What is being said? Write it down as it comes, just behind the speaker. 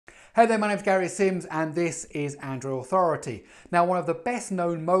Hey there, my name's Gary Sims and this is Android Authority. Now, one of the best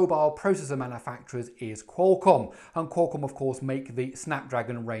known mobile processor manufacturers is Qualcomm, and Qualcomm of course make the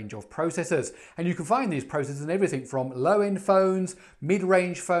Snapdragon range of processors. And you can find these processors in everything from low-end phones,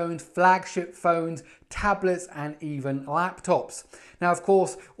 mid-range phones, flagship phones, tablets and even laptops. Now of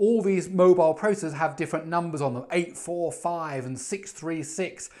course all these mobile processors have different numbers on them, 845 and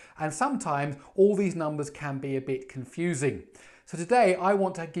 636, and sometimes all these numbers can be a bit confusing. So today I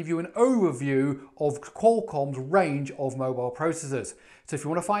want to give you an overview of Qualcomm's range of mobile processors. So if you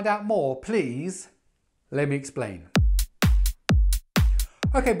want to find out more, please let me explain.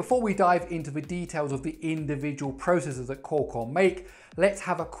 Okay, before we dive into the details of the individual processors that Qualcomm make, let's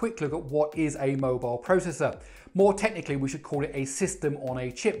have a quick look at what is a mobile processor. More technically, we should call it a system on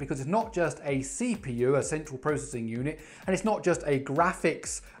a chip because it's not just a CPU, a central processing unit, and it's not just a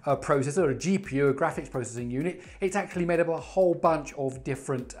graphics processor, a GPU, a graphics processing unit. It's actually made up of a whole bunch of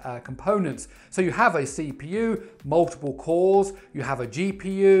different components. So you have a CPU, multiple cores, you have a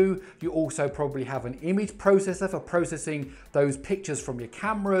GPU, you also probably have an image processor for processing those pictures from your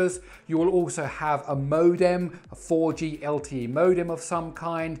cameras. You will also have a modem, a 4G LTE modem of some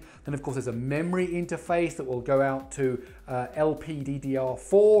kind. Then of course there's a memory interface that will go out to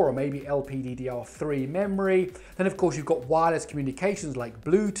LPDDR4 or maybe LPDDR3 memory. Then of course you've got wireless communications like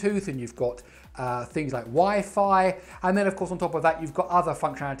Bluetooth, and you've got things like Wi-Fi, and then of course on top of that you've got other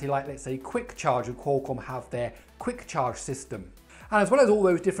functionality like, let's say, quick charge, and Qualcomm have their quick charge system. And as well as all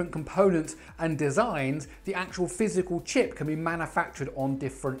those different components and designs, the actual physical chip can be manufactured on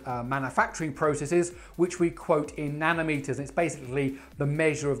different manufacturing processes, which we quote in nanometers. It's basically the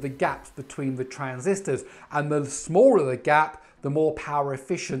measure of the gaps between the transistors, and the smaller the gap, the more power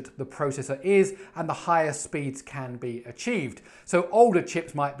efficient the processor is and the higher speeds can be achieved. So older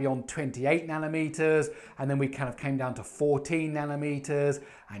chips might be on 28 nanometers, and then we kind of came down to 14 nanometers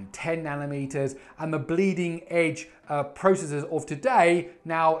and 10 nanometers, and the bleeding edge processors of today,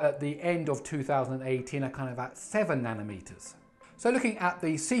 now at the end of 2018, are kind of at 7 nanometers. So looking at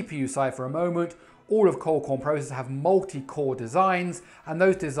the CPU side for a moment, all of Qualcomm processors have multi-core designs, and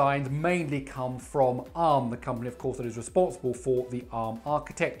those designs mainly come from ARM, the company of course that is responsible for the ARM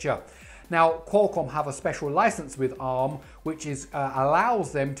architecture. Now Qualcomm have a special license with ARM which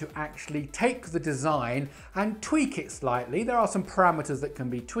allows them to actually take the design and tweak it slightly. There are some parameters that can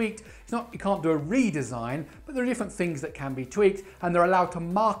be tweaked. You can't do a redesign, but there are different things that can be tweaked, and they're allowed to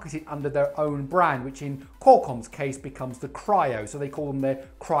market it under their own brand, which in Qualcomm's case becomes the Cryo, so they call them their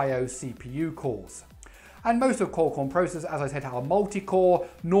Cryo CPU cores. And most of Qualcomm processors, as I said, are multi-core.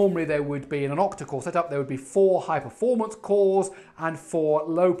 Normally there would be, in an octa-core setup, there would be 4 high-performance cores and 4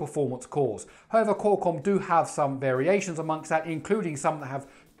 low-performance cores. However, Qualcomm do have some variations amongst that, including some that have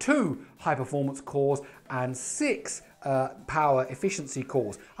 2 high-performance cores and 6 power efficiency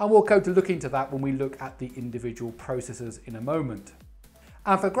cores. And we'll go to look into that when we look at the individual processors in a moment.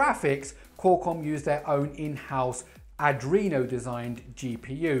 And for graphics, Qualcomm use their own in-house Adreno designed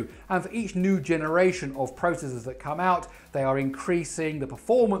GPU, and for each new generation of processors that come out, they are increasing the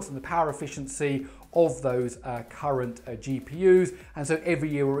performance and the power efficiency of those current GPUs, and so every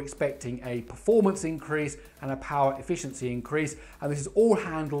year we're expecting a performance increase and a power efficiency increase, and this is all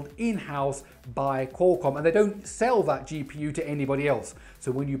handled in-house by Qualcomm, and they don't sell that GPU to anybody else.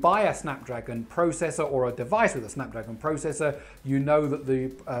 So when you buy a Snapdragon processor or a device with a Snapdragon processor, you know that the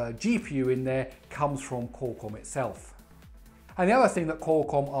GPU in there comes from Qualcomm itself. And the other thing that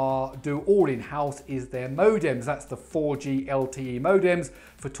Qualcomm do all in-house is their modems. That's the 4G LTE modems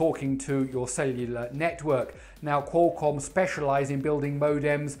for talking to your cellular network. Now Qualcomm specialize in building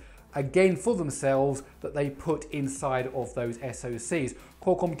modems again for themselves that they put inside of those SoCs.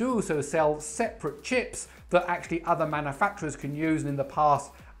 Qualcomm do also sell separate chips that actually other manufacturers can use, and in the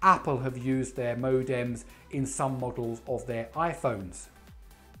past Apple have used their modems in some models of their iPhones.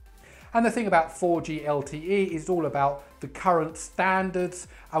 And the thing about 4G LTE is all about the current standards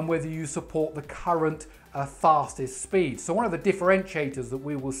and whether you support the current fastest speed. So one of the differentiators that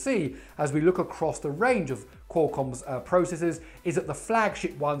we will see as we look across the range of Qualcomm's processors is that the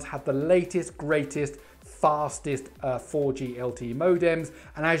flagship ones have the latest, greatest, fastest 4G LTE modems,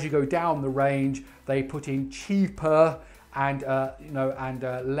 and as you go down the range, they put in cheaper and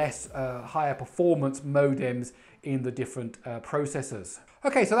less higher performance modems in the different processors.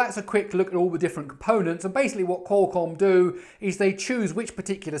 Okay, so that's a quick look at all the different components, and basically what Qualcomm do is they choose which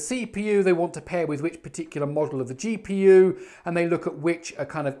particular CPU they want to pair with which particular model of the GPU, and they look at which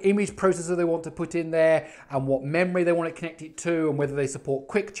kind of image processor they want to put in there and what memory they want to connect it to and whether they support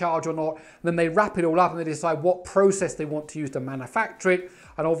quick charge or not. And then they wrap it all up and they decide what process they want to use to manufacture it.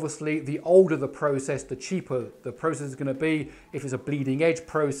 And obviously the older the process, the cheaper the process is going to be. If it's a bleeding edge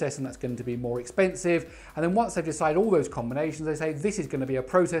process, and that's going to be more expensive. And then once they've decided all those combinations, they say this is going to be a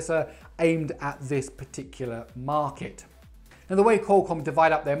processor aimed at this particular market. Now, the way Qualcomm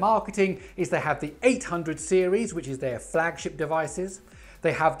divide up their marketing is they have the 800 series, which is their flagship devices.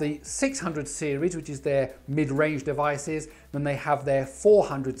 They have the 600 series, which is their mid-range devices. Then they have their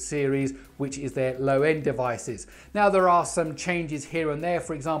 400 series, which is their low-end devices. Now, there are some changes here and there.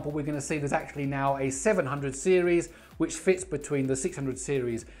 For example, we're going to see there's actually now a 700 series, which fits between the 600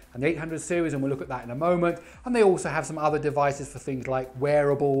 series and the 800 series, and we'll look at that in a moment. And they also have some other devices for things like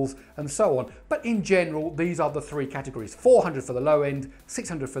wearables and so on. But in general, these are the three categories: 400 for the low end,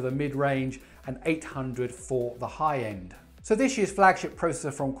 600 for the mid-range, and 800 for the high end. So this year's flagship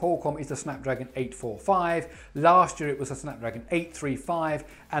processor from Qualcomm is the Snapdragon 845. Last year it was the Snapdragon 835,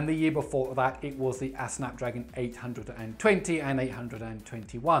 and the year before that it was the Snapdragon 820 and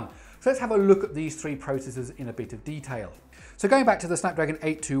 821. So let's have a look at these three processors in a bit of detail. So going back to the Snapdragon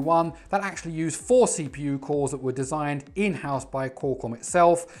 821, that actually used 4 CPU cores that were designed in-house by Qualcomm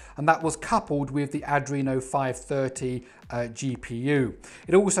itself, and that was coupled with the Adreno 530 GPU.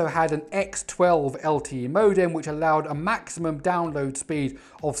 It also had an X12 LTE modem, which allowed a maximum download speed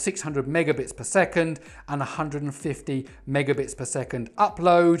of 600 megabits per second and 150 megabits per second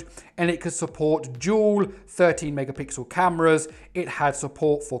upload, and it could support dual 13 megapixel cameras. It had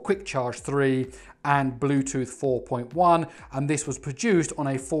support for Quick Charge 3 and Bluetooth 4.1, and this was produced on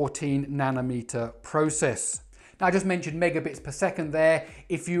a 14 nanometer process. Now, I just mentioned megabits per second there.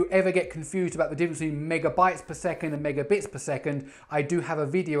 If you ever get confused about the difference between megabytes per second and megabits per second, I do have a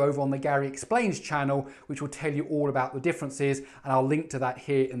video over on the Gary Explains channel, which will tell you all about the differences, and I'll link to that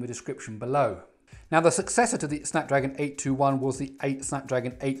here in the description below. Now, the successor to the Snapdragon 821 was the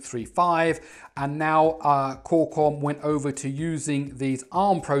Snapdragon 835, and now Qualcomm went over to using these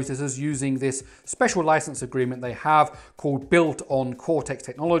ARM processors using this special license agreement they have called Built on Cortex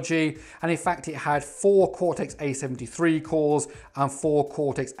Technology. And in fact, it had 4 Cortex A73 cores and 4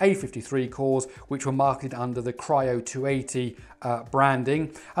 Cortex A53 cores, which were marketed under the Cryo 280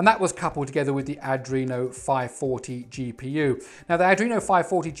 branding, and that was coupled together with the Adreno 540 GPU. Now, the Adreno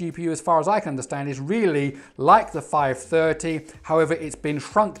 540 GPU, as far as I can understand, is really like the 530. However, it's been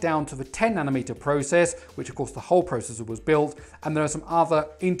shrunk down to the 10 nanometer process, which of course the whole processor was built, and there are some other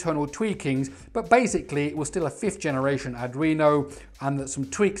internal tweakings, but basically it was still a 5th generation Adreno, and some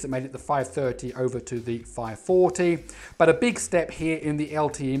tweaks that made it the 530 over to the 540. But a big step here in the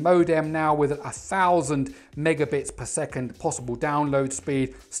LTE modem now, with 1000 megabits per second possible download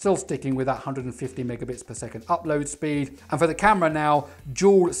speed, still sticking with that 150 megabits per second upload speed. And for the camera now,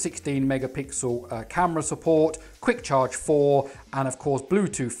 dual 16 megapixel camera support, Quick Charge 4, and of course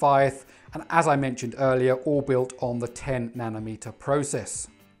Bluetooth 5. And as I mentioned earlier, all built on the 10 nanometer process.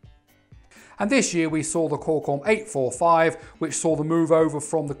 And this year we saw the Qualcomm 845, which saw the move over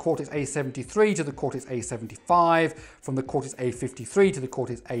from the Cortex A73 to the Cortex A75, from the Cortex A53 to the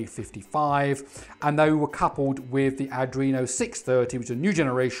Cortex A55, and they were coupled with the Adreno 630, which is a new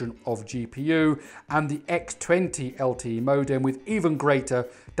generation of GPU, and the X20 LTE modem with even greater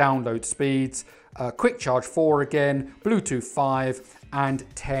download speeds, Quick Charge 4 again, Bluetooth 5, and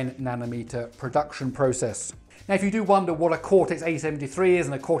 10 nanometer production process. Now, if you do wonder what a Cortex A73 is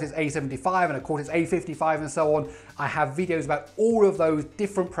and a Cortex A75 and a Cortex A55 and so on, I have videos about all of those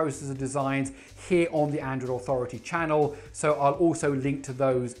different processor designs here on the Android Authority channel, so I'll also link to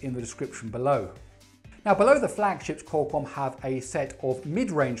those in the description below. Now, below the flagships, Qualcomm have a set of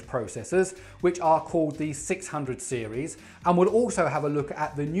mid-range processors, which are called the 600 series, and we'll also have a look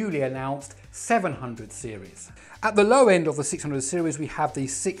at the newly announced 700 series. At the low end of the 600 series, we have the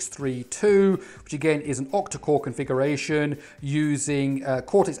 632, which again is an octa-core configuration using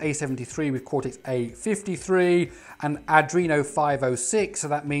Cortex A73 with Cortex A53 and Adreno 506. So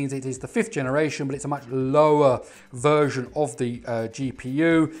that means it is the 5th generation, but it's a much lower version of the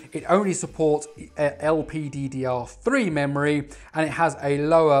GPU. It only supports LPDDR3 memory, and it has a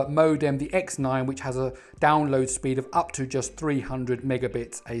lower modem, the X9, which has a download speed of up to just 300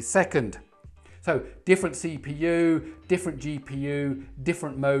 megabits a second. So different CPU, different GPU,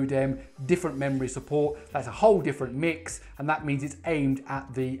 different modem, different memory support. That's a whole different mix, and that means it's aimed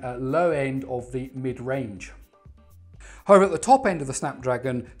at the low end of the mid-range. However, at the top end of the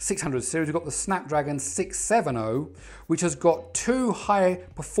Snapdragon 600 series, we've got the Snapdragon 670, which has got 2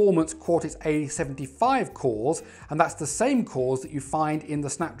 high-performance Cortex A75 cores, and that's the same cores that you find in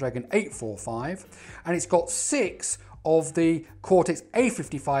the Snapdragon 845, and it's got 6 of the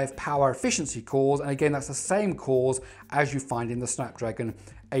Cortex-A55 power efficiency cores, and again that's the same cores as you find in the Snapdragon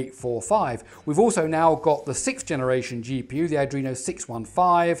 845. We've also now got the 6th generation GPU, the Adreno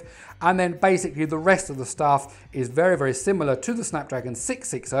 615, and then basically the rest of the stuff is very similar to the Snapdragon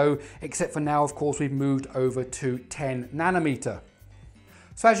 660, except for now of course we've moved over to 10 nanometer.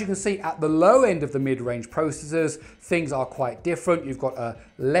 So as you can see, at the low end of the mid-range processors, things are quite different. You've got a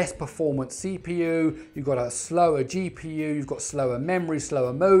less performant CPU, you've got a slower GPU, you've got slower memory,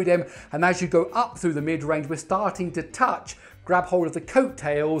 slower modem, and as you go up through the mid-range, we're starting to grab hold of the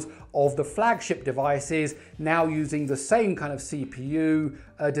coattails of the flagship devices, now using the same kind of CPU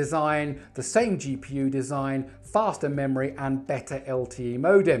design, the same GPU design, faster memory, and better LTE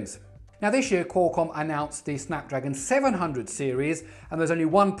modems. Now this year Qualcomm announced the Snapdragon 700 series, and there's only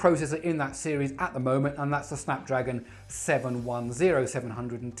one processor in that series at the moment, and that's the Snapdragon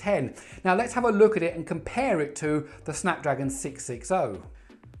 710. Now let's have a look at it and compare it to the Snapdragon 660.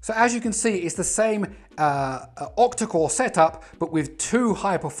 So as you can see, it's the same octa-core setup, but with 2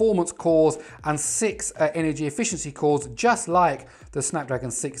 high performance cores and 6 energy efficiency cores, just like the Snapdragon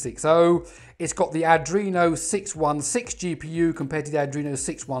 660. It's got the Adreno 616 GPU compared to the Adreno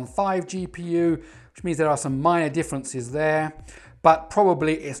 615 GPU, which means there are some minor differences there, but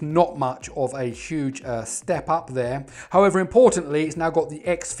probably it's not much of a huge step up there. However, importantly, it's now got the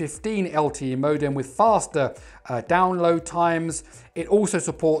X15 LTE modem with faster download times. It also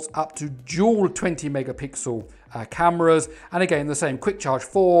supports up to dual 20 megapixel cameras, and again the same quick charge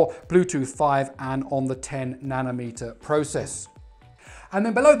 4, Bluetooth 5, and on the 10 nanometer process. And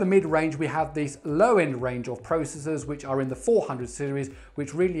then below the mid-range, we have this low-end range of processors, which are in the 400 series,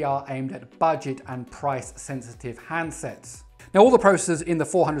 which really are aimed at budget and price-sensitive handsets. Now, all the processors in the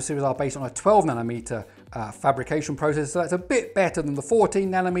 400 series are based on a 12 nanometer fabrication process, so that's a bit better than the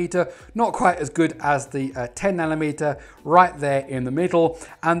 14 nanometer, not quite as good as the 10 nanometer, right there in the middle,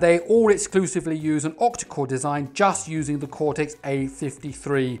 and they all exclusively use an octa-core design, just using the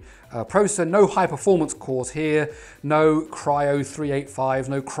Cortex-A53 processor. No high performance cores here, no Cryo 385s,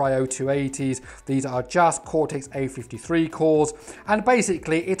 no Cryo 280s. These are just Cortex-A53 cores, and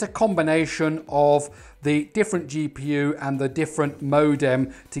basically it's a combination of the different GPU and the different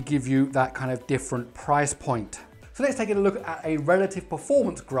modem to give you that kind of different price point. So let's take a look at a relative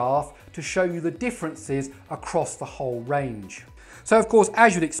performance graph to show you the differences across the whole range. So of course,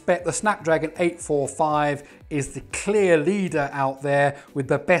 as you'd expect, the Snapdragon 845 is the clear leader out there with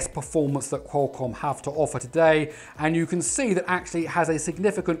the best performance that Qualcomm have to offer today. And you can see that actually it has a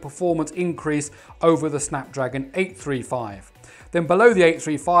significant performance increase over the Snapdragon 835. Then below the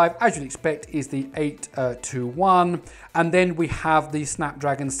 835, as you'd expect, is the 821. And then we have the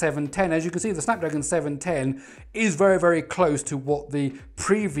Snapdragon 710. As you can see, the Snapdragon 710 is very close to what the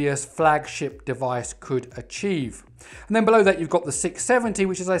previous flagship device could achieve. And then below that, you've got the 670,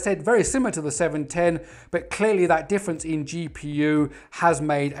 which, as I said, very similar to the 710, but clearly that difference in GPU has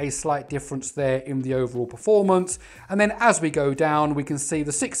made a slight difference there in the overall performance. And then as we go down, we can see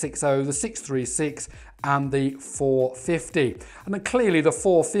the 660, the 636, and the 450. And then clearly the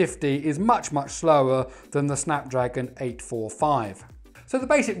 450 is much slower than the Snapdragon 845. So the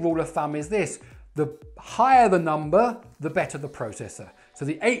basic rule of thumb is this: the higher the number, the better the processor. So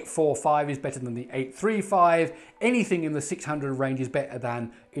the 845 is better than the 835, anything in the 600 range is better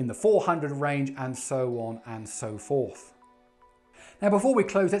than in the 400 range, and so on and so forth. Now before we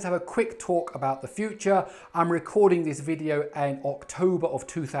close, let's have a quick talk about the future. I'm recording this video in October of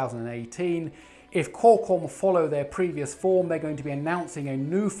 2018. If Qualcomm follow their previous form, they're going to be announcing a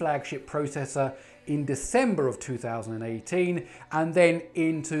new flagship processor in December of 2018, and then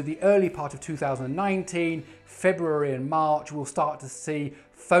into the early part of 2019, February and March, we'll start to see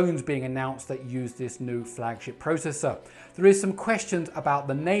phones being announced that use this new flagship processor. There is some questions about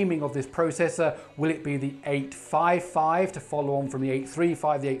the naming of this processor. Will it be the 855 to follow on from the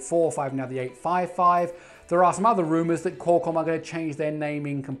 835, the 845, now the 855? There are some other rumors that Qualcomm are going to change their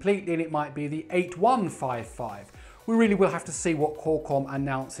naming completely, and it might be the 8155. We really will have to see what Qualcomm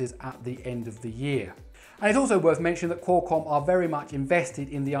announces at the end of the year. And it's also worth mentioning that Qualcomm are very much invested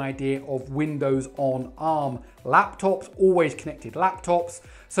in the idea of Windows on ARM laptops, always connected laptops.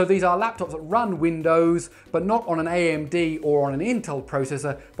 So these are laptops that run Windows, but not on an AMD or on an Intel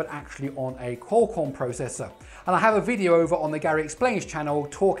processor, but actually on a Qualcomm processor. And I have a video over on the Gary Explains channel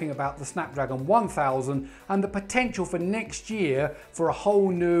talking about the Snapdragon 1000 and the potential for next year for a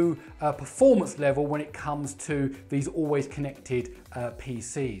whole new performance level when it comes to these always connected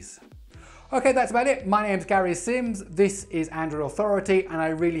PCs. Okay, that's about it. My name's Gary Sims. This is Android Authority, and I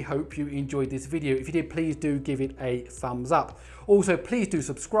really hope you enjoyed this video. If you did, please do give it a thumbs up. Also, please do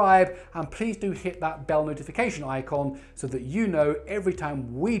subscribe, and please do hit that bell notification icon so that you know every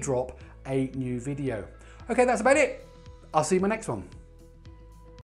time we drop a new video. Okay, that's about it. I'll see you in my next one.